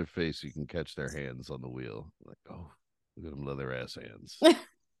miss their face, you can catch their hands on the wheel. Like, oh, look at them leather ass hands. Oh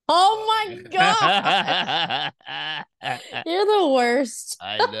Oh, my god. yeah. You're the worst.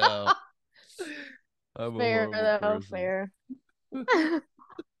 I know. I'm a Fair horrible though, person. fair.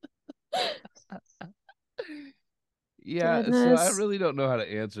 Yeah, so I Goodness. really don't know how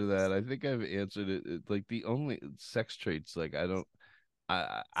to answer that. I think I've answered it. Like the only sex traits, like I don't.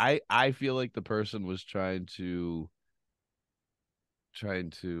 I feel like the person was trying to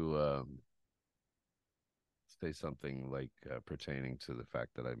say something like pertaining to the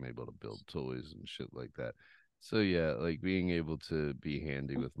fact that I'm able to build toys and shit like that. So yeah, like being able to be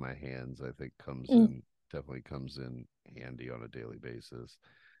handy with my hands, I think Mm. definitely comes in handy on a daily basis.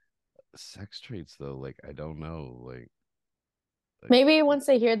 Sex traits though, like I don't know, like Maybe once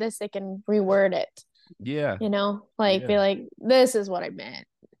they hear this, they can reword it, yeah, like yeah, be like, this is what I meant,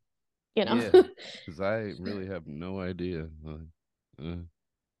 you know. yeah, because I really have no idea. Uh,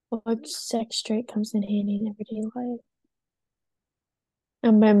 What sex trait comes in handy in everyday life?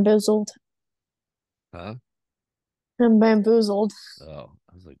 I'm bamboozled. huh? I'm bamboozled. Oh,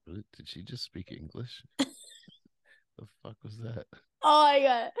 I was like, what? Did she just speak English? The fuck was that? Oh my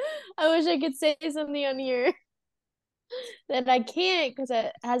god. I wish I could say something on here that I can't because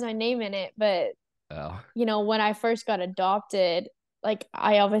it has my name in it. But, Oh, when I first got adopted, like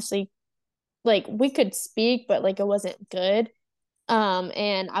I obviously like we could speak, but like it wasn't good.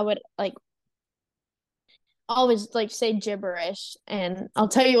 And I would like always like say gibberish, and I'll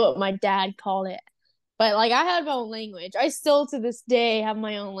tell you what my dad called it. But like I had my own language. I still to this day have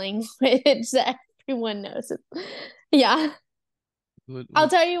my own language that everyone knows. Yeah. I'll what?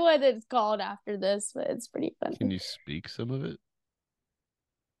 tell you what it's called after this, but it's pretty Can funny. you speak some of it?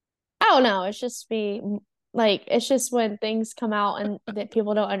 I don't know. It's just be like it's just when things come out and that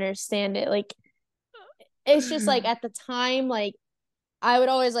people don't understand it. Like it's just like at the time, like I would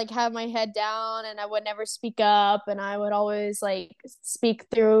always like have my head down and I would never speak up and I would always like speak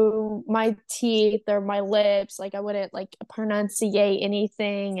through my teeth or my lips. Like I wouldn't like pronunciate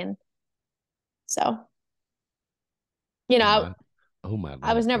anything. And so, you know, Oh I, my, oh my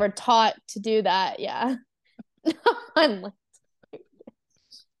I was lord! never taught to do that. Yeah.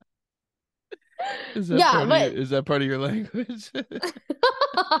 Yeah, but Is that part of your language?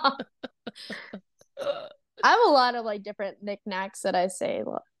 I have a lot of like different knickknacks that I say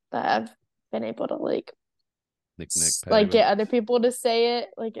that I've been able to Knick knack, like paddywhack. get other people to say it.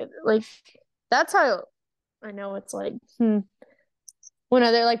 Like that's how I know it's like when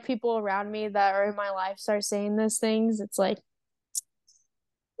other like people around me that are in my life start saying those things, it's like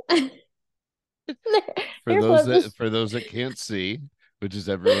earplugs. For those that can't see, which is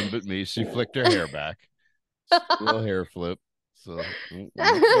everyone but me, she flicked her hair back. A little hair flip. So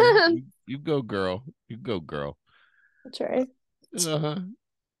you go, girl. You go, girl. That's right. Uh-huh.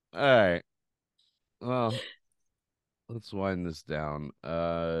 All right. Well, let's wind this down.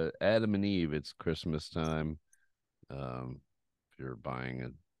 Adam and Eve, it's Christmas time. If you're buying a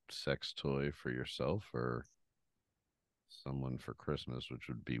sex toy for yourself or someone for Christmas, which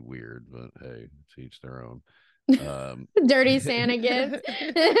would be weird, but hey, to each their own. Dirty Santa gift.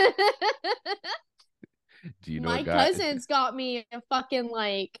 Do you know a My guy? cousins got me a fucking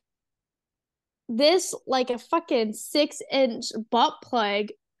like this, like a fucking 6-inch butt plug,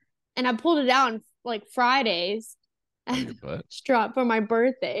 and I pulled it out on like Fridays Out of your butt? strap for my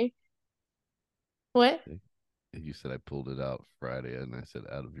birthday. What? You said I pulled it out Friday, and I said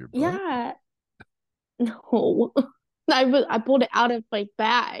out of your butt. Yeah. No. I pulled it out of my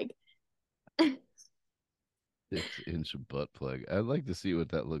bag. 6-inch butt plug. I'd like to see what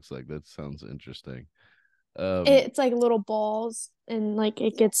that looks like. That sounds interesting. It's like little balls and like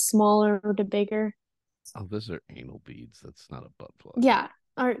it gets smaller to bigger. Oh, those are anal beads. That's not a butt plug. Yeah.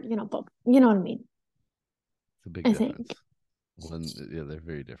 Or but you know what I mean. It's a big I difference. think. One, yeah, they're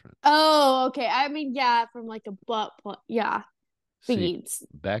very different. Oh, okay. I mean, yeah, from like a butt plug. Yeah. See, Beads.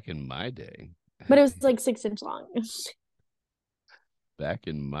 back in my day, But it was like 6 inch long. back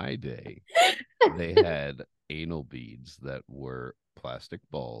in my day, they had anal beads that were plastic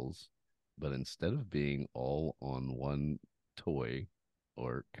balls, but instead of being all on one toy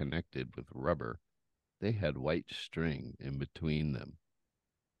or connected with rubber, they had white string in between them.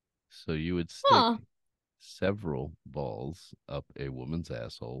 So you would stick Huh. several balls up a woman's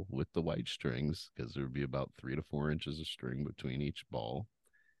asshole with the white strings because there would be about 3 to 4 inches of string between each ball.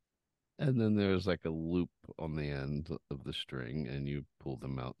 And then there's like a loop on the end of the string, and you pull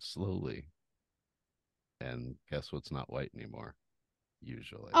them out slowly. And guess what's not white anymore?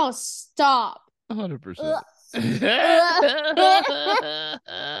 Usually. Oh, stop. 100%.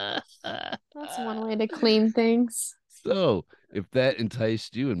 That's one way to clean things. So, if that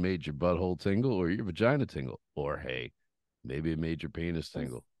enticed you and made your butthole tingle or your vagina tingle, or hey, maybe it made your penis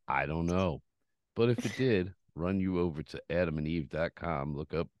tingle, I don't know. But if it did, run you over to adamandeve.com,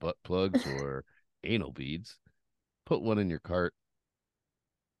 look up butt plugs or anal beads, put one in your cart,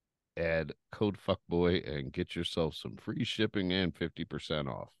 add code fuckboy, and get yourself some free shipping and 50%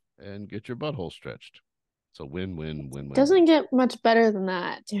 off and get your butthole stretched. It's a win win win win win. Doesn't get much better than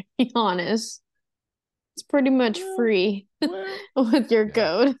that, to be honest. It's pretty much free Well, with your yeah,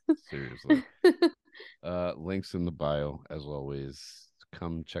 code. seriously. Links in the bio, as always.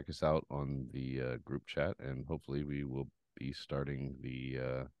 Come check us out on the group chat, and hopefully, we will be starting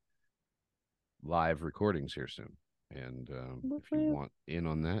the live recordings here soon. And if you want in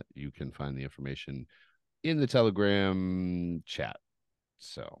on that, you can find the information in the Telegram chat.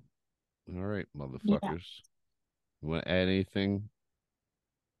 So, all right, Yeah. motherfuckers. You want to add anything?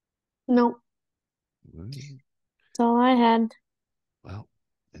 Nope. Well, That's all I had.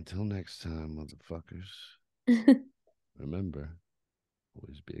 until next time, motherfuckers. Remember,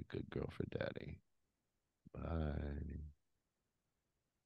 always be a good girl for daddy. Bye.